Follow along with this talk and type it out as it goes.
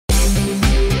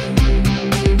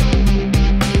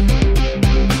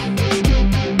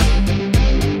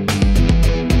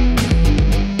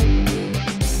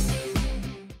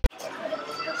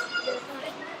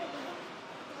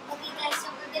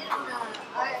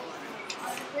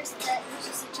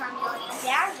Chameleons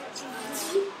there.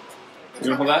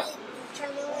 You want that?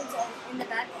 Chameleons in the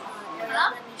back area.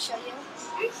 Let me show you.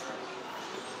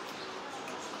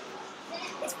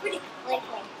 It's pretty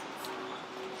lightweight.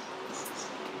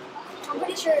 I'm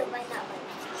pretty sure it might not work.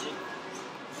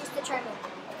 Here's the Chameleon.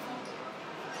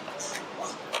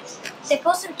 They're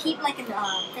supposed to keep like in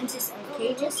fences and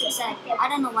cages, except I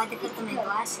don't know why they put them in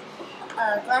glass.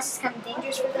 Glass is kind of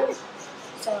dangerous for them,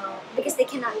 so because they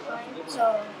cannot climb,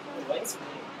 so it's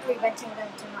preventing them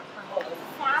to not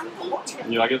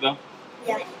climb. You like it though?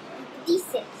 Yeah.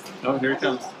 D6. Oh, here it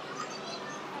comes.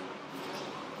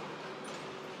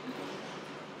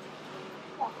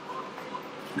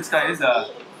 This guy is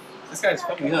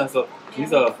funny, huh? So he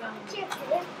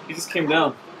just came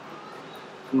down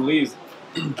from the leaves.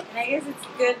 And I guess it's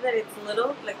good that it's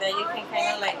little, like that you can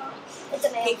kind of like, It's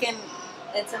a male.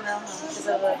 it's a male because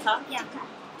of the top. Yeah.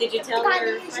 Did you tell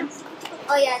your friends?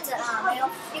 Oh yeah, it's a male.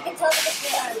 You can tell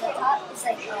because the top is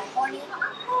like horny.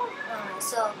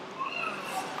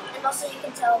 And also you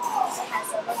can tell because it has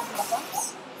a little bit of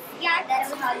bumps. Yeah,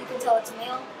 that's how you can tell it's a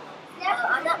male.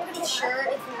 I'm not pretty sure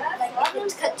if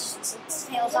it cuts its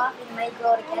tails off, it might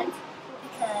grow it again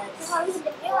because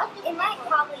it might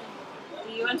probably.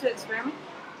 Do you want to experiment?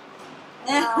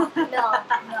 No. You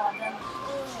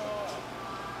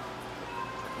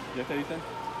have to eat them?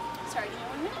 Sorry, do you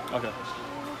want it? Okay.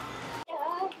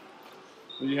 What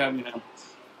do you have in your hand?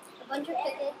 A bunch of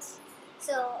crickets.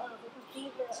 So we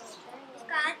can see the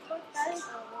Scott.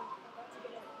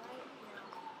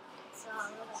 So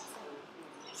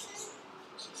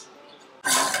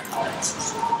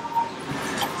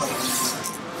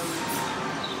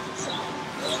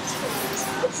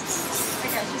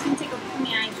She's gonna take a put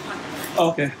me eye. Oh,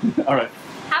 okay. All right.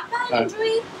 Have fun, All right.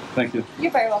 enjoy. Thank you.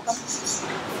 You're very welcome.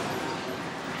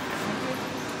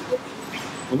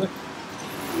 Was it?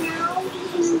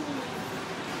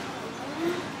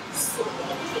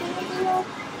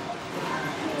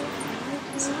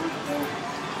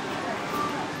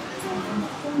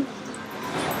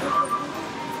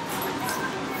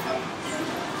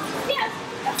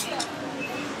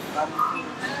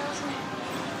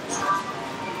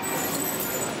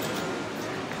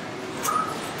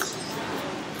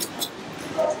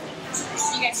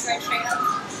 You guys go straight up.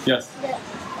 Yes. yeah.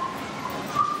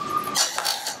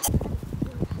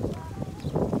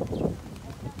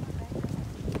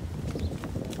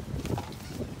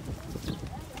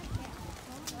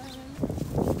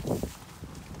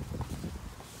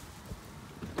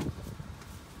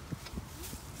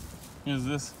 Here's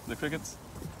this, the crickets.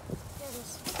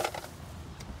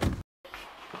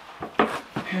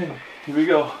 Okay, here we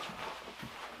go.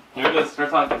 Here it is,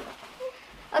 start talking.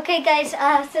 Okay, guys.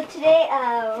 So today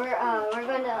we're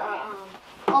going to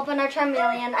open our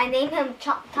Chameleon. I named him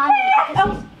Tommy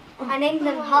because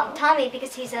Tommy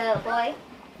because he's a boy.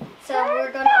 So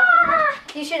we're going to open him.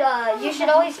 You should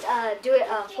always do it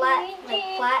flat, like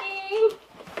flat.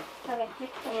 Okay.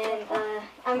 And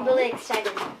I'm really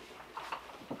excited.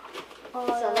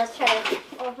 So let's try to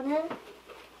open it.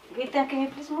 Rita, can you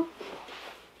please move?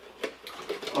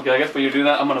 Okay, I guess when you do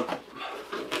that, I'm gonna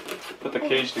put the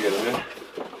cage together, okay?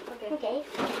 Okay.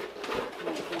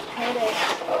 Here it is.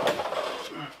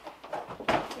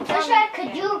 Joshua,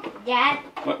 could you, Dad?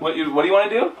 What do you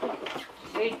want to do?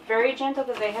 They're very gentle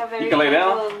because they have very You can lay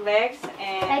down. gentle legs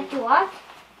and. Like do what?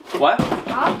 What?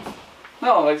 Off?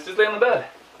 No, like just lay on the bed.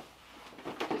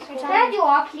 Can I do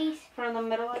off, please? From the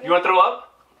middle of You want to throw up?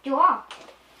 Do off.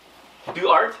 Do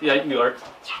art? Yeah, you can do art.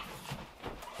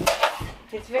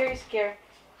 It's very scary.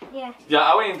 Yeah. Yeah,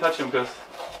 I wouldn't even touch him because.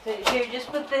 So here,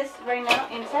 just put this right now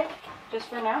inside, just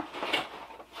for now.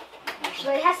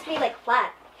 But it has to be like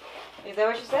flat. Is that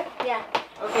what you said? Yeah.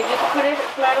 Okay, just put it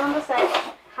flat on the side.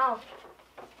 How?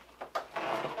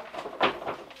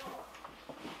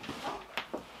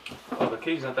 Oh, the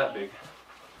cage's not that big.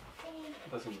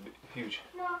 That's gonna be huge.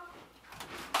 No.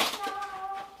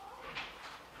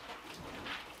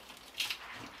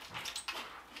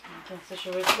 Okay, so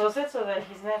should we close it so that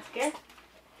he's not scared?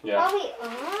 Yeah. Probably,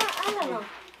 I don't know.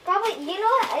 Probably, you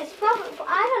know what? It's probably,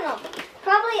 I don't know.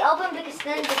 Probably open because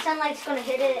then the sunlight's going to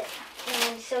hit it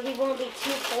and so he won't be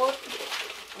too cold.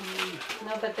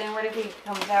 No, but then what if he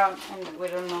comes out and we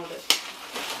don't know this?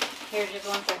 Here, just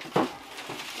one second.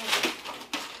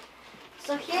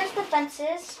 So here's the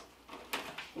fences.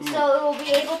 So it will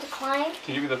be able to climb.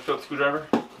 Can you give me the Phillips screwdriver?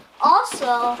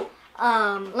 Also,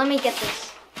 let me get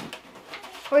this.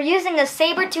 We're using a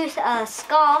saber-tooth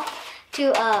skull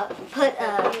to put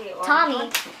Tommy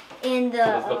in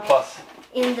That's the the plus.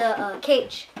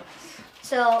 cage.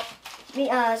 So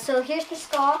here's the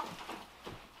skull.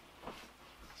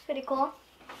 It's pretty cool.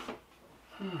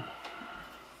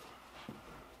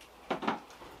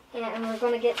 and we're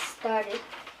going to get started.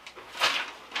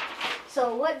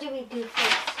 So what do we do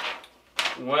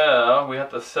first? Well, we have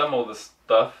to assemble the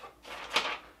stuff.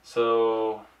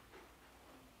 So,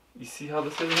 you see how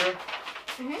this is here?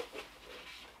 Mm-hmm.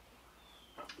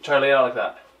 Try to lay it out like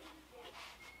that.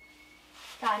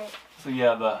 Got it. So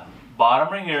yeah, the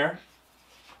bottom right here,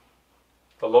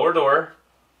 the lower door,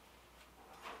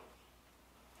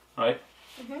 right?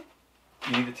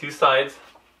 Mm-hmm. You need the two sides.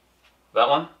 That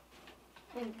one.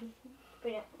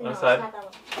 No, it's side. not that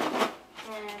one.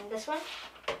 And this one?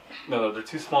 No, they're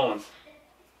two small ones.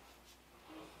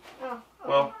 Oh, okay.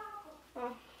 Well,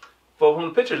 Oh. well, from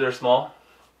the picture they're small.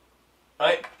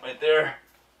 Right there.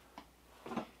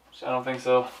 I don't think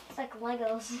so. It's like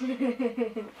Legos.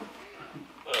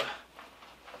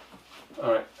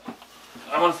 Alright.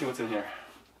 I want to see what's in here.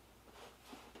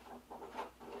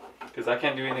 Because I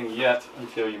can't do anything yet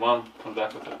until your mom comes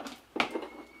back with it.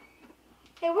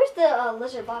 Hey, where's the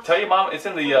lizard box? Tell your mom it's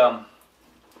in the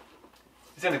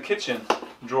kitchen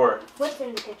drawer. What's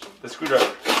in the kitchen? The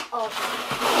screwdriver. Oh, okay.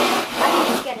 I can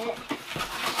just get it.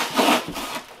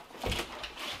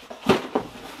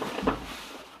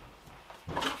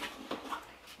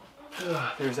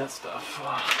 There's that stuff.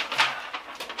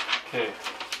 Okay.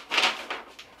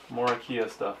 More IKEA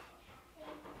stuff.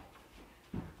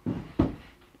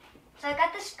 So I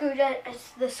got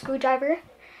the screwdriver.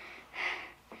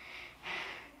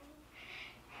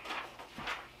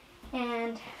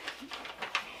 And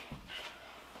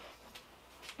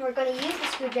we're going to use the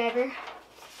screwdriver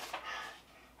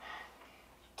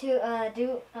to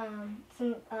do some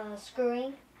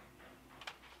screwing.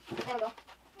 There we go.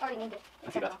 Already named it.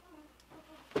 I see that.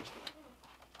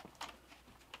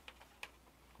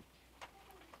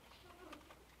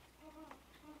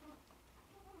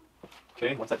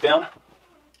 Okay, once that's down,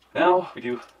 now we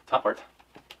do top part.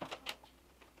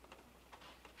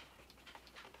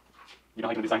 You know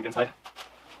how you can design the inside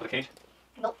of the cage?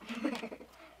 Nope.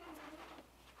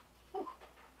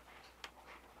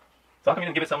 So how come you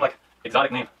didn't give it some like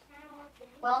exotic name?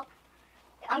 Well,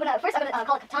 I'm gonna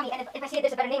call it Tommy, and if I see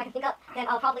there's a better name I can think up, then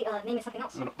I'll probably name it something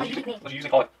else. What Like a do unique name. you usually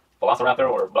call it? Velociraptor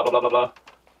or blah blah blah blah blah?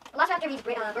 Velociraptor means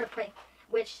bird of prey,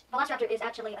 which Velociraptor is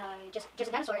actually just a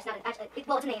dinosaur. It's not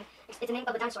well, it's a name. It's a name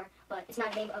of a dinosaur, but it's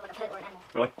not a name of like a pet or an animal.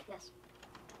 Really? Yes.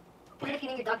 Even if you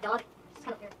name your dog, it's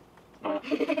kind of weird. Oh,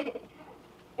 yeah.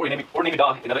 Or name your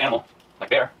dog another animal, like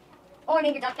bear. Or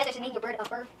name your dog feathers and name your bird a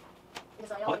fur.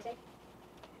 That's what I always say.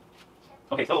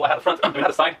 Okay, so I have the front, we have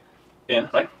the side in,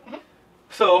 right? Mm-hmm.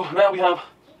 So now we have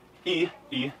E.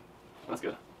 That's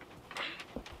good.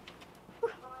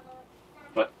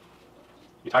 What?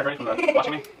 You tired already from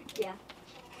watching me? Yeah.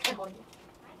 I'm holding you.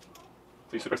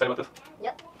 So you super excited about this?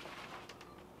 Yep.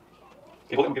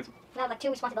 Okay, hold it, we'll get some. Now I have like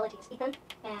two responsibilities: Ethan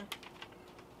and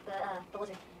the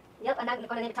lizard. Yep, I'm not going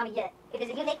to name it Tommy yet. If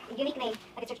it's a unique name,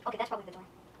 I can search. Okay, that's probably the door.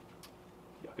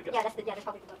 Yeah, good guess. Yeah, that's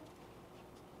probably the door.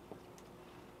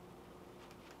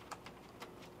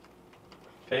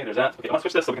 Okay, there's that. Okay, I want to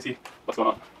switch this so we can see what's going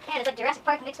on. Yeah, it's like Jurassic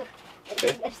Park mixed with.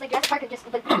 Okay. It's like Jurassic Park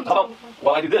just. But How about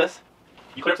while I do this,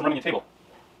 you clear up some room on your table.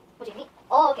 What do you mean?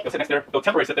 Oh, okay. You'll sit next there. You'll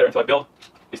temporarily sit there until I build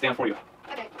a stand for you.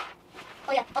 Okay.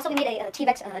 Oh yeah. Also, we made a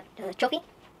T-Rex trophy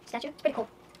statue. It's pretty cool.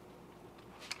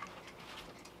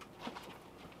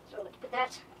 So let's put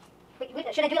that.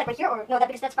 Wait, should I do that right here or no? That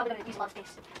because that's probably going to use a lot of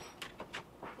space.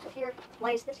 So here,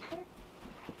 why is this here?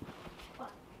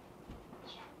 What?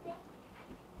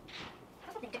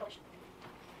 How's that thing ticklish?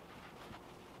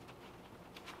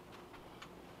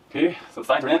 Okay, so the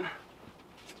sides are in.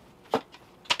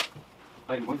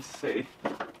 I'm going to say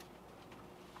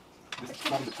this is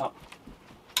probably the top.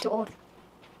 Too old.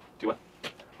 Do what?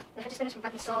 I just finished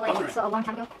prepping so a long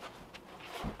time ago.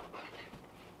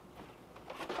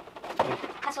 Okay.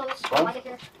 Hassles, Well. why get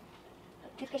here?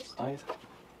 Toothpaste, Eyes.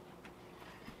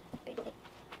 Beyblade.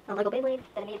 A Lego Beyblade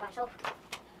that I made by myself.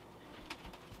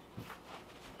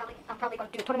 I'm probably going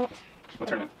to do a tournament. What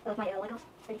tournament? Of my Legos.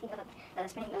 Anything of the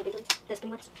spinning Beyblades, the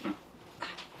spinning ones.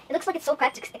 It looks like it's so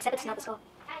cracked, except it's not the skull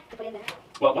to put in there.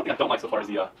 Well, one thing I don't like so far is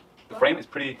the frame is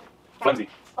pretty flimsy.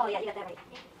 Oh yeah, you got that right.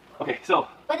 Okay, so.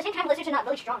 But at the same time, lizards are not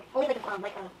really strong. Only like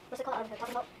what's it called? I'm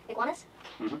talking about iguanas.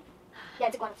 Mm-hmm. Yeah,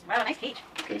 it's iguanas. Wow, nice cage.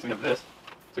 Okay, so we have this.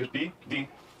 So here's B, D,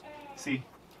 C,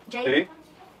 J. A,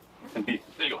 and B.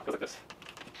 There you go. It goes like this.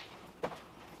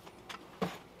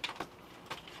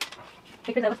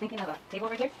 Because I was thinking of a table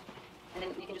over here, and then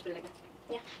you can just put it like that.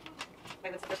 Yeah.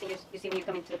 Like that's the first thing you see when you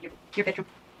come into your bedroom.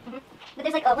 Mm-hmm. But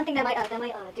there's like one thing that might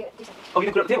do something. Oh, you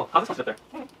didn't put it on the table. How's this one sit there?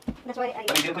 That's why I. Oh,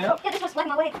 you didn't clean it up? Yeah, this was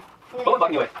blocking my way. What was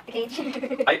blocking your way? The cage.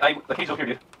 The cage over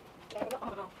here, dude. There we go.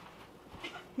 Oh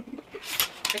no.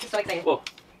 This is so exciting. Whoa.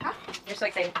 Huh? You're so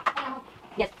excited. I don't know.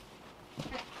 Yes.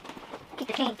 keep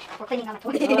the change for cleaning on my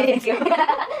toilet. Oh, thank you.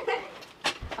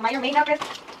 Am I your maid now, Chris?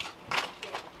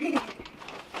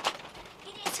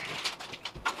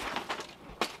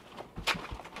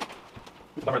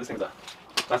 Bummer, this thing's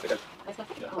plastic. Wait,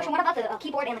 what about the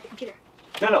keyboard and like, the computer?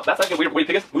 No, that's like a weird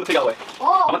pig is. Move the pig out of the way.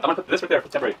 Oh! I'm gonna put this right there for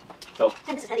temporary. So.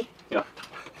 And this is heavy. Yeah.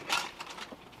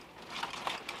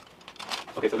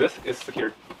 Okay, so this is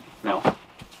secured now.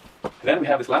 And then we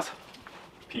have this last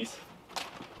piece.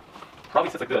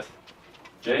 Probably sits like this.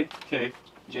 J, K,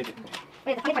 J, K.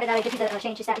 Wait, the funny part of that I just need to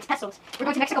change is that it's pesos. We're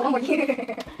going to Mexico one more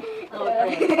year. Oh,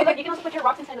 look, you can also put your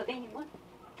rocks inside the thing you want.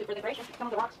 For decoration. Some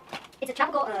of the rocks. It's a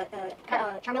tropical,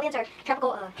 Charmeleons are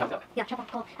tropical, yeah,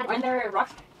 tropical. Aren't there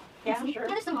rocks? Yeah, sure. Yeah,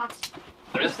 there's some rocks.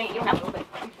 There is. You don't have to, but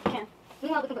you can.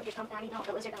 Meanwhile, we can put just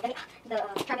the lizard, the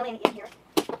Charmeleon in here.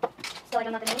 So I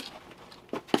don't know the name.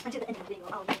 Until the end of the video,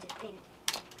 I'll use it. Name it.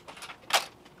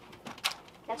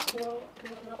 That's no,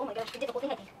 oh my gosh, we did the whole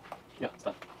thing, I think. Yeah, it's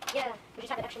done. Yeah, we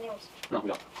just have extra nails. No, we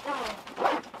don't. No.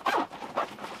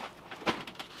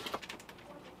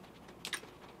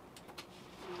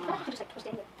 Just like twist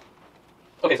it in there.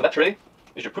 Okay, so that tray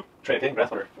is your poop tray, okay?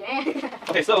 Grass water. Yeah.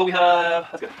 Okay, so we have,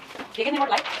 that's good. Do you get any more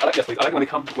light? I like, yes please, I like when it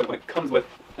comes with,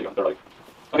 there you go, they're like,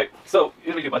 okay, so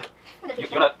here's what you do, bud. You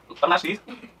wanna unlatch these,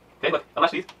 okay, look,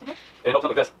 unlatch these, and it opens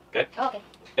up like this, okay? Oh, okay.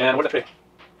 And where's that tray?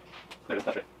 There it is,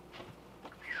 that tray.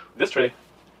 This tray,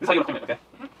 this is how you want to clean it, okay?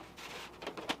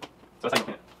 So that's how you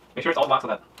clean it. Make sure it's all locked so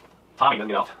that Tommy doesn't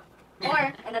get out.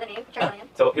 Or another name, Charmeleon.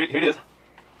 So here it is,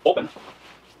 open.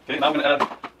 Okay, now I'm going to add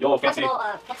your fancy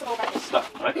Flexible wrappers.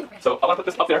 stuff, alright? So I'm going to put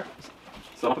this up there.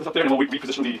 So I'm going to put this up there and we'll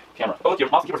reposition the camera. Oh, look, your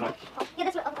mouse and keyboard's right. Oh, yeah,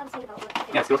 that's what I was thinking about.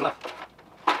 Yeah, it's good for that.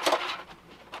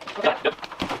 Okay. Yeah, yep.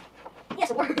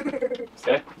 Yes, it works.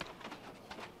 Okay.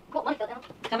 Cool, one fell down.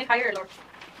 Tell me higher or lower.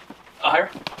 Higher.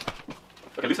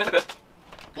 Okay, loosen it like this.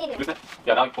 Yeah, Loosen it.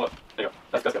 Yeah, now you pull it. There you go.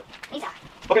 That's good. Lisa.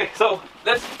 Okay, so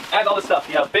let's add all this stuff.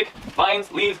 You have fake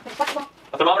vines, leaves, It's flexible.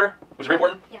 a thermometer, which is very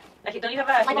important. Like, don't you have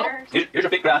a Like meter? Here's your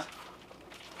fake grass.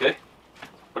 Okay?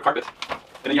 Or carpet. And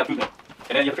then you have food in it.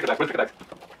 And then you have picker bags. Where's the picker bags?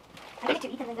 I think it's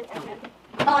too Ethan and then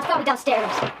oh, it's probably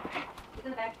downstairs. It's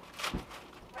in the bag.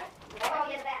 Oh,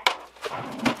 yes, that.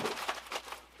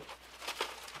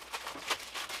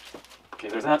 Okay,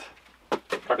 there's that.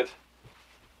 Carpet.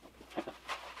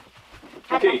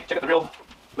 Okay, check out the real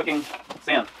looking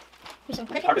sand. Here's some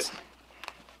Carpet. crickets.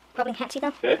 Probably can't see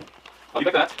them. Okay. I'll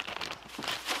leave like that.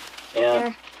 And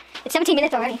There. It's 17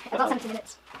 minutes already. About 17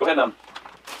 minutes. go ahead and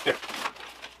here.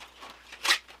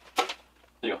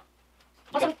 There you go.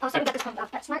 Also, we got this from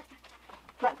PetSmart.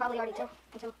 But probably already too.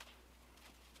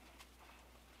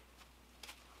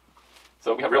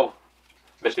 So we have real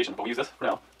vegetation, but we use this for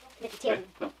now. Vegetarian. Okay.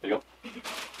 No, there you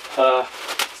go.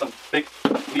 Some fake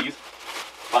leaves,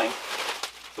 vines.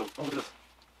 So, oh, look at this.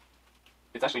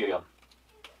 It's actually a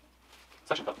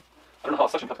suction cup. I don't know how a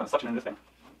suction cup can suction in this thing.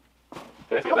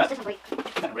 Okay, so you Oh, got this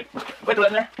that. doesn't break. Wait, throw that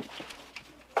in there.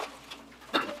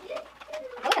 I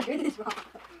think I'm doing this wrong.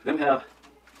 Then we have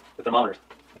the thermometers.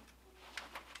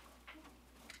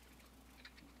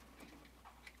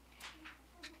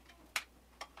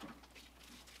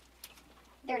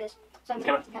 There it is. So This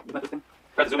camera, isn't that this thing?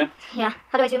 Try to zoom in. yeah.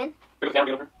 How do I zoom in? Bring up the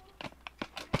camera, get over.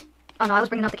 Oh no, I was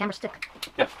bringing up the camera stick.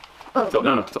 Yeah. Oh. So,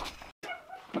 no. So,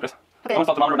 like this. Okay. I'm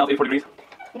installed thermometer now at 84 degrees.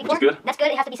 Maybe Which is 4? good. That's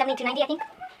good. It has to be 70 to 90, I think.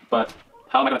 But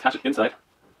how am I going to attach it inside?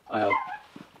 I have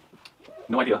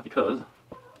no idea because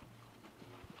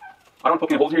I don't want to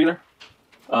poke any holes here either.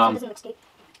 So it doesn't escape.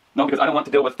 No, because I don't want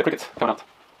to deal with the crickets coming out.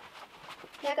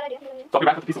 Yeah, good idea. So I'll be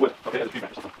back with a piece of wood. Okay, as a tree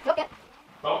branch or something. Okay.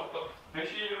 Oh, make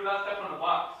sure you do not step on the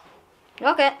box.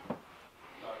 Okay.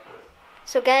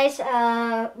 So guys,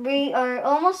 we are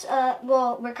almost,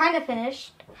 well, we're kind of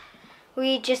finished.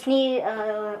 We just need,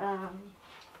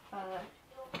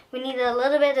 we need a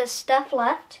little bit of stuff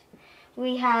left.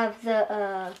 We have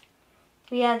the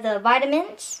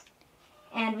vitamins,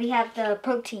 and we have the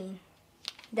protein.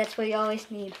 That's what you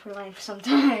always need for life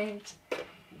sometimes.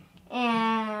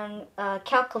 And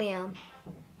calcium,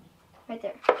 right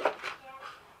there.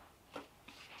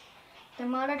 The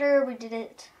monitor, we did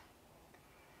it.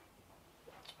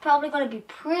 It's probably going to be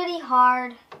pretty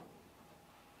hard.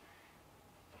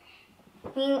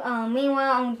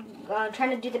 Meanwhile, I'm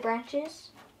trying to do the branches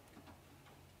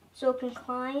so it can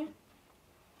climb.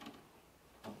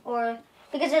 Or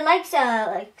because it likes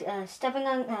stepping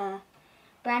on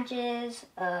branches,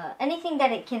 anything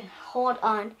that it can hold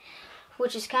on,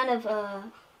 which is kind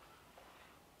of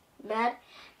bad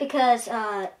because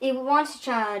it wants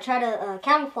to try to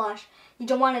camouflage. You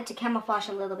don't want it to camouflage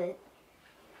a little bit.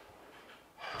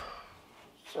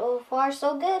 So far,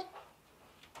 so good.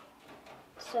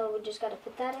 So we just gotta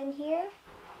put that in here.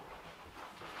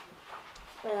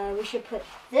 we should put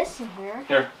this in here.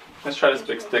 Here, let's try this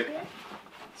big stick.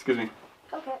 Excuse me.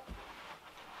 Okay.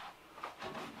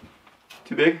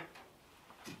 Too big?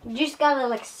 You just gotta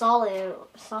like solid.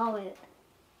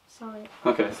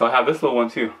 Okay, so I have this little one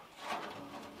too.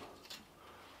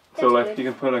 So That's like good. you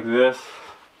can put it like this.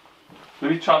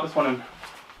 Maybe chop this one in.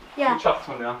 Yeah. Maybe chop this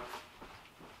one down.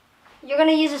 You're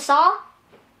gonna use a saw?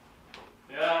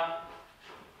 Yeah.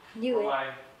 Do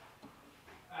it.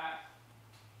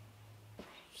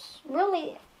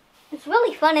 It's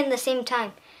really fun in the same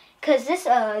time, cause this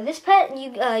pet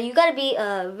you gotta be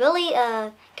really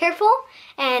careful,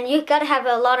 and you gotta have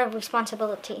a lot of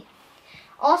responsibility.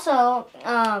 Also,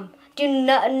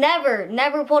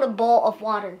 never put a bowl of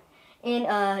water in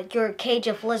your cage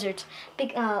of lizards,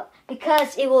 because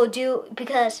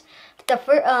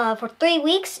for 3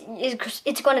 weeks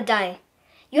it's gonna die.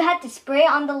 You have to spray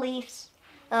on the leaves.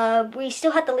 We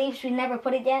still have the leaves. We never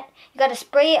put it yet. You gotta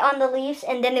spray it on the leaves,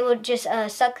 and then it will just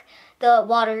suck the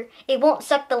water. It won't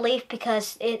suck the leaf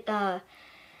because it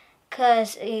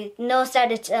knows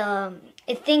that it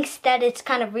thinks that it's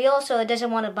kind of real, so it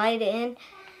doesn't want to bite it in.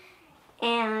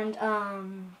 And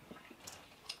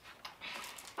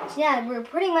so yeah, we're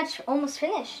pretty much almost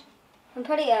finished. I'm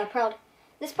pretty proud.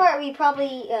 This part we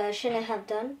probably shouldn't have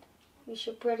done. We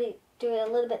should do it a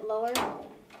little bit lower.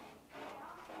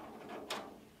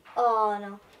 Oh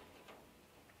no.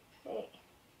 Wait.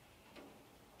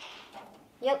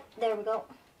 Yep, there we go.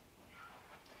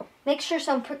 Make sure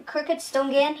some crickets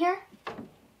don't get in here.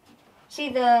 See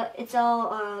it's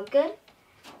all good.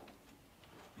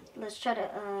 Let's try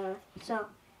to, so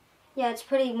yeah, it's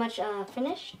pretty much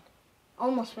finished.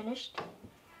 Almost finished.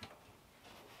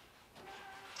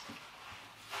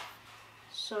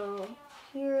 So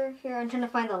here, I'm trying to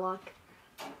find the lock.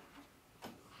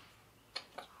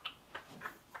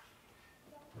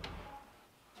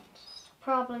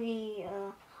 Probably,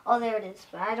 oh, there it is,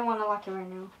 but I don't want to lock it right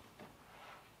now.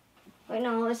 Wait,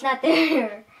 no, it's not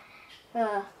there.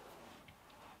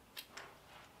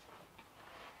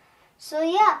 So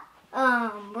yeah,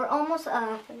 we're almost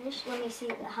finished. Let me see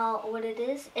what it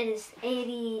is. It is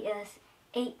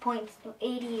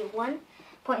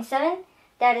 81.7.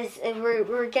 That is,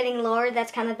 we're getting lower.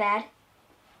 That's kind of bad.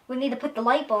 We need to put the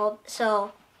light bulb.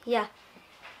 So yeah.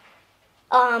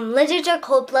 Lizards are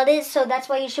cold-blooded, so that's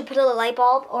why you should put a light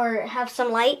bulb or have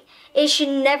some light. It should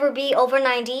never be over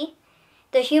 90.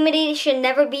 The humidity should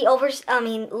never be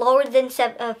lower than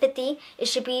 50. It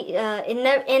should be,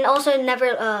 and also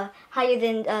never higher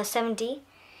than 70.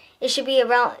 It should be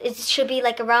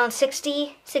like around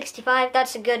 60, 65.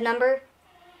 That's a good number.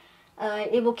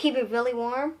 It will keep it really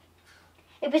warm.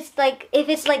 If it's like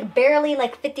barely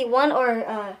like 51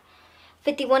 or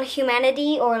 51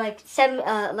 humanity, or like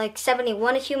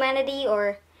 71 humanity,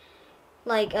 or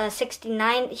like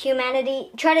 69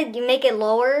 humanity, try to make it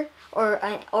lower or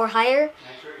higher,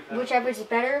 whichever is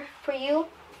better for you.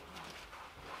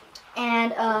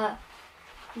 And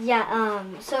yeah,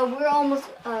 so we're almost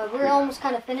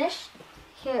kind of finished.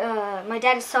 Here, my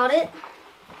dad has sawed it.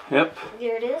 Yep.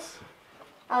 Here it is.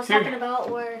 I was talking about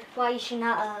why you should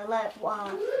not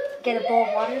get a bowl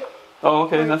of water. Oh,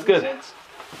 okay, that's good. That's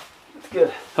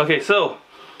good. Okay, so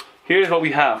here's what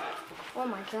we have. Oh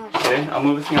my gosh. Okay, I'll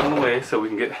move this thing out of the way so we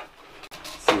can get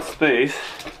some space.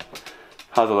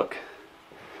 How's it look?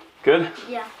 Good?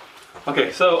 Yeah.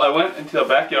 Okay, so I went into the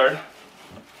backyard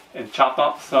and chopped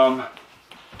off some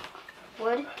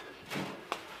Wood?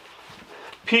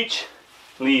 peach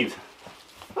leaves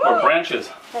or branches.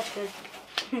 That's good.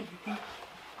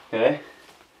 Okay,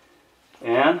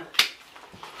 and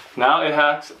now it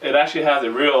actually has a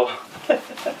real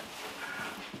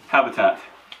habitat.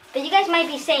 But you guys might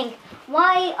be saying,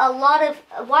 why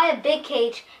a big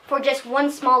cage for just one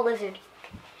small lizard?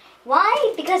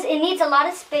 Why? Because it needs a lot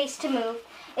of space to move.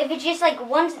 If it's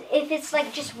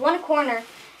like just one corner,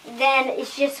 then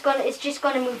it's just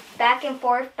gonna move back and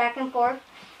forth.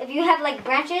 If you have like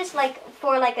branches, like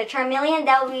for like a Chameleon,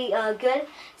 that would be good.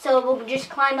 So it will just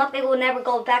climb up. It will never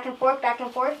go back and forth.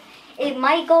 It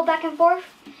might go back and forth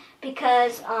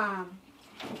because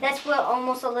that's what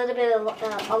almost a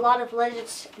lot of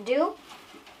lizards do.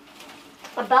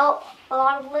 About a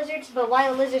lot of lizards, but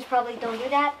wild lizards probably don't do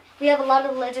that. We have a lot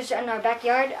of lizards in our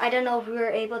backyard. I don't know if we were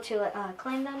able to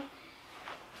claim them.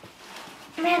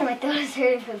 Man, my throat is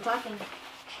hurting from talking.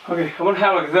 Okay, I'm gonna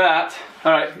have it like that.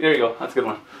 All right, there you go. That's a good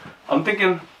one. I'm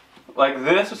thinking like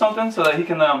this or something so that he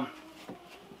can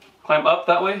climb up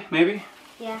that way, maybe.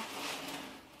 Yeah.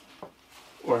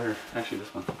 Or here, actually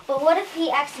this one. But what if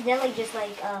he accidentally just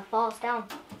like falls down?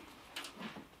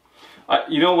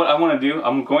 You know what I want to do?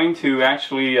 I'm going to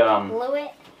actually Glue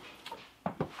it.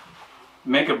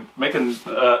 make a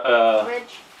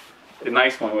Bridge.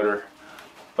 nice one with her.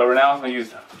 But right now I'm gonna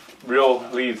use real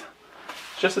leaves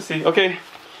just to see. Okay,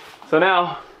 so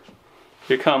now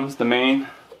here comes the main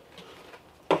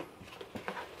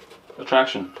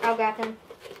attraction. I'll grab him.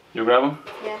 You grab him?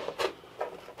 Yeah.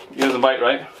 He doesn't bite,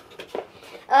 right?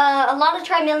 A lot of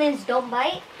Chameleons don't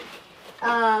bite.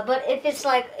 But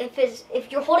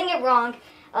if you're holding it wrong,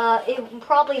 it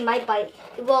probably might bite.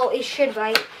 Well, it should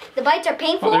bite. The bites are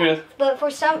painful, Oh, there he is. but for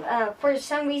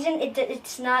some reason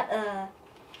it's not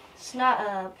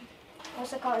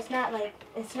what's it called?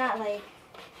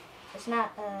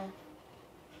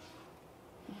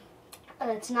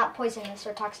 It's not poisonous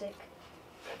or toxic.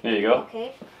 There you go.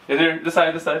 Okay. Yeah, there, this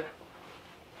side, this side.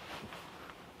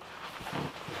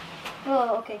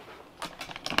 Oh, okay.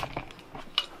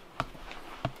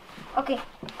 Okay.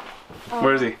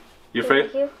 Where is he? You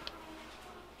afraid? Here.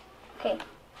 Okay.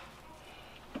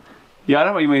 Yeah, I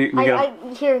don't know. You may get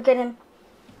him. Here, get him.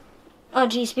 Oh,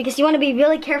 jeez, because you want to be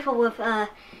really careful with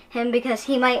him because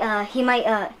he might.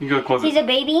 You go close He's it. a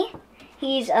baby.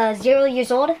 He's 0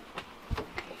 years old.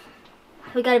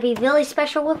 We gotta be really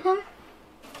special with him.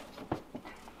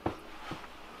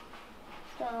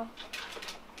 So.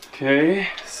 Okay,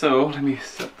 so let me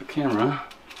set the camera.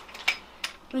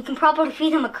 We can probably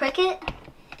feed him a cricket.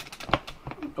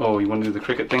 Oh, you want to do the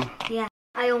cricket thing? Yeah,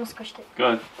 I almost squished it.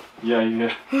 Good.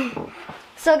 Yeah.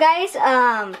 So guys,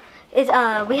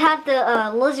 we have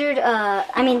the lizard.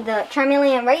 The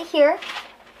Chameleon right here.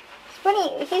 He's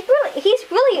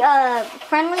really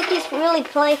friendly. He's really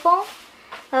playful.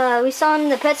 We saw him in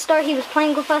the pet store. He was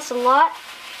playing with us a lot.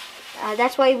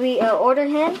 That's why we ordered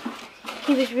him.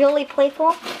 He was really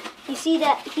playful. You see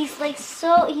that he's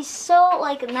so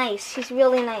nice. He's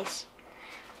really nice.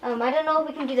 I don't know if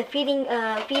we can do the feeding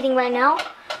right now.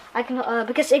 I can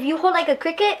because if you hold like a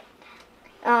cricket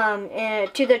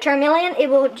to the Chameleon, it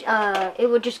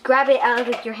will just grab it out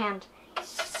of your hand.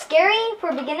 Scary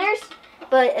for beginners,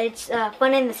 but it's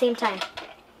fun at the same time.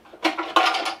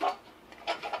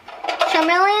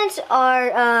 Chameleons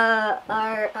are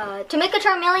to make a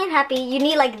Chameleon happy. You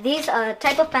need like these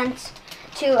type of fence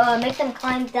to make them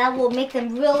climb. That will make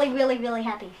them really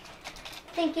happy.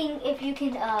 Thinking if you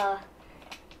can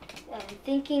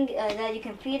that you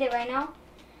can feed it right now.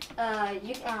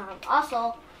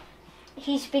 Also,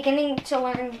 he's beginning to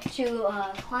learn to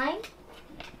climb.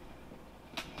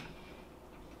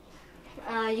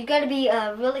 You gotta be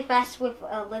really fast with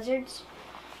lizards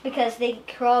because they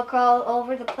crawl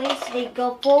over the place. They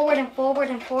go forward and forward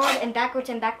and forward and backwards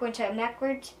and backwards and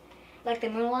backwards, like the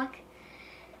moonwalk.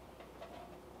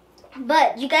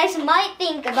 But you guys might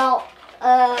think about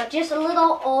just a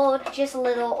little old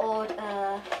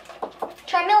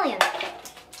Chameleon,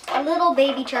 a little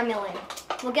baby Chameleon.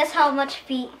 Well, guess how much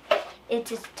feet it's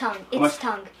his tongue. Its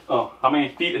tongue. Oh, how many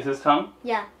feet is his tongue?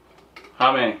 Yeah.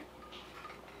 How many?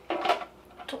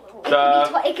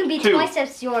 It can be 2. twice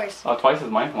as yours. Oh, twice as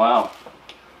mine? Wow.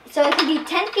 So it can be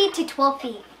 10 feet to 12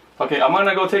 feet. Okay, I'm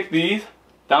gonna go take these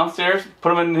downstairs, put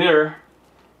them in here.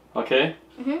 Okay?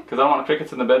 Because I don't want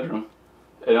crickets in the bedroom.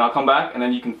 And I'll come back and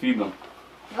then you can feed them.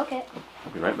 Okay.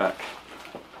 I'll be right back.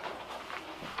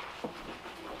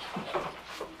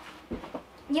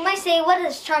 You might say, what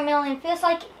does Chameleon feels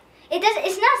like?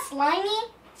 It's not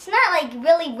slimy. It's not like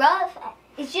really rough.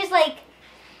 It's just like,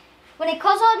 when it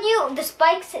calls on you, the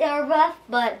spikes are rough,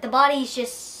 but the body is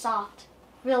just soft.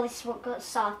 Really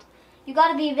soft. You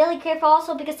gotta be really careful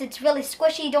also because it's really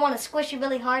squishy. You don't want to squish it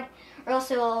really hard or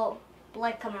else it'll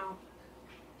blood come out.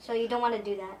 So you don't want to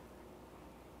do that.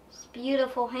 It's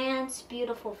beautiful hands,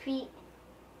 beautiful feet.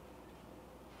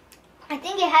 I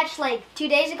think it hatched like 2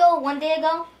 days ago, 1 day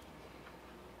ago.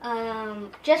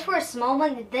 Just for a small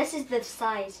one, this is the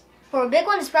size. For a big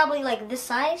one, it's probably like this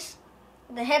size.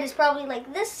 The head is probably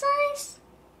like this size.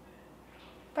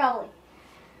 Probably.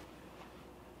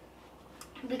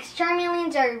 Because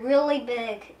Chameleons are really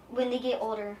big when they get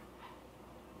older.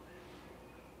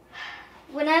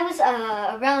 When I was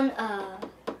around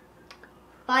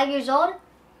 5 years old,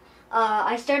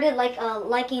 I started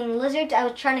liking lizards. I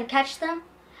was trying to catch them.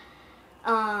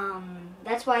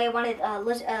 That's why I wanted a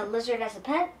lizard as a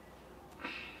pet.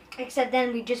 Except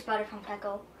then we just bought it from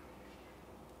Petco.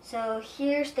 So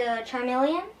here's the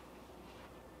Chameleon.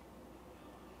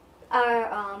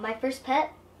 My first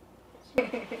pet.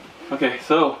 Okay,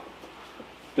 so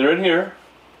they're in here.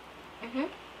 Can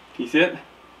you see it?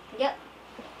 Yep.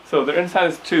 So they're inside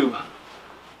this tube.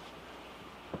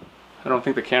 I don't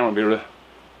think the camera will be able to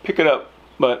pick it up,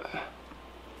 but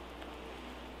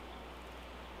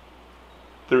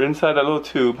they're inside that little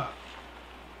tube.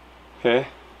 Okay.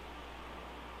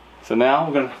 So now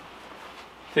we're gonna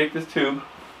take this tube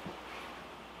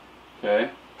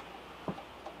Okay.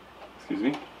 Excuse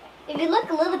me. If you look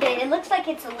a little bit, it looks like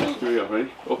it's a leaf. Here we go.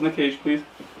 Ready? Open the cage, please.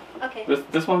 Okay.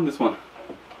 This one.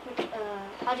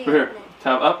 How do you Here. open it?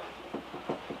 Tab up.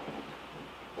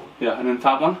 Yeah, and then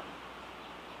top one.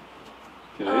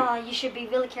 Okay. You should be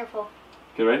really careful.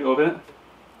 Okay, ready? Open it.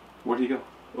 Where do you go?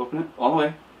 Open it. All the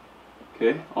way.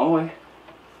 Okay, all the way.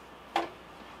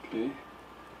 Okay.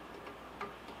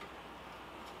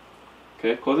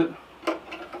 Okay, close it.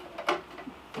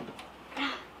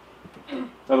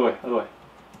 Other way, other way.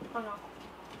 Oh no.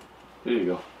 There you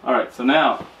go. Alright, so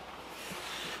now,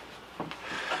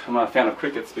 I'm not a fan of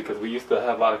crickets because we used to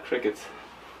have a lot of crickets.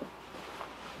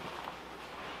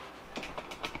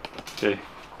 Okay.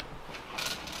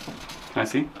 Can I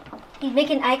see? He's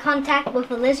making eye contact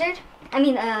with a lizard. I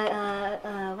mean,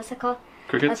 what's it called?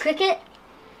 Crickets? A cricket?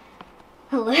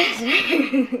 A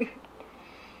lizard.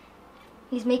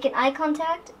 He's making eye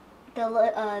contact.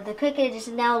 The cricket is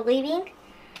now leaving.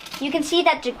 You can see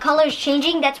that the color is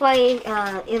changing. That's why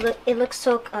it looks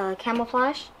so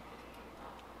camouflaged.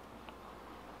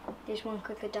 There's one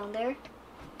cricket down there.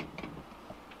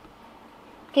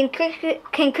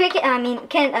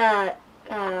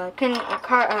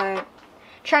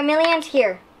 Chameleons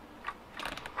hear?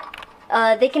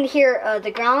 They can hear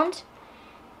the ground,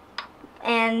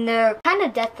 and they're kind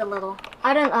of deaf a little.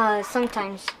 I don't.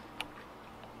 Sometimes.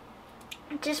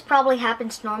 It just probably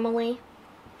happens normally,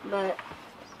 but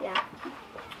yeah.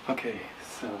 Okay,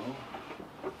 so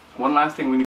one last thing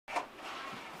we need.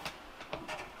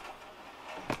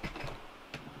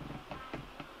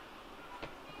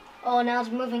 Oh, now it's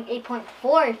moving 8.4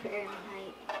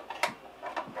 Fahrenheit.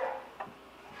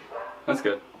 That's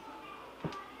good.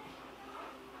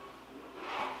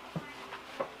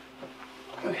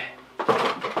 Okay.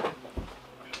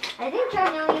 I think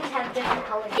chameleons have different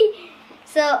colors.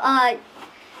 So,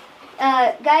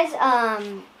 guys,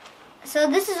 so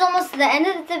this is almost the end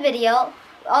of the video.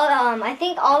 I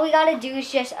think all we gotta do is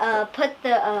just put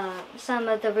the some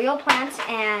of the real plants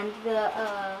and the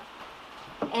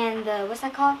what's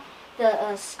that called?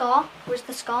 The skull. Where's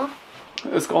the skull?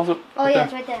 The skull's up. Oh yeah,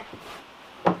 it's right there.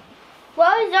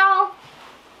 What was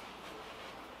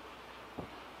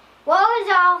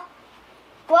all?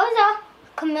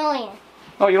 Chameleon.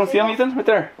 Oh, you don't see him, Ethan? Right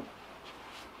there.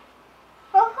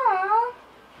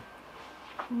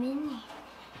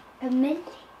 A mini.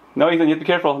 No, Ethan, you have to be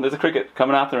careful. There's a cricket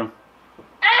coming after him.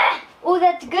 Ah! Oh,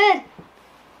 that's good.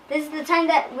 This is the time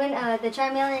that when the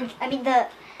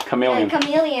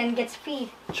chameleon gets feed.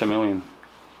 Chameleon.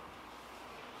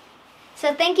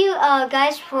 So thank you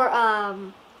guys for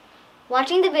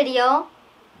watching the video.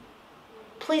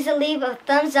 Please leave a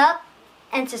thumbs up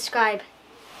and subscribe.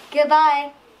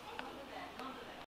 Goodbye.